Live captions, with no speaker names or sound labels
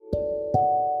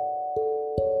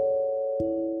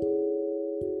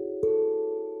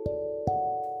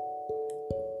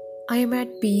I am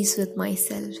at peace with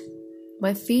myself.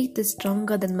 My faith is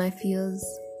stronger than my fears.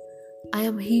 I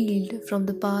am healed from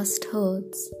the past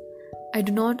hurts. I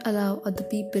do not allow other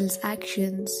people's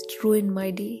actions to ruin my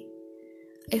day.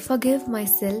 I forgive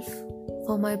myself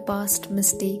for my past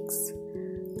mistakes.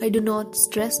 I do not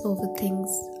stress over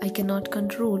things I cannot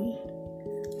control.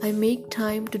 I make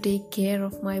time to take care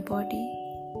of my body.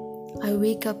 I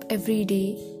wake up every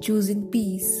day choosing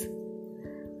peace.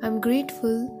 I'm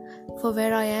grateful for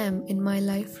where I am in my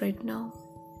life right now.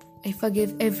 I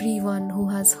forgive everyone who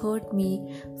has hurt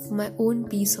me for my own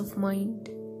peace of mind.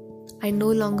 I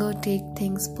no longer take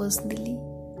things personally.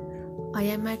 I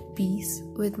am at peace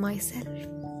with myself.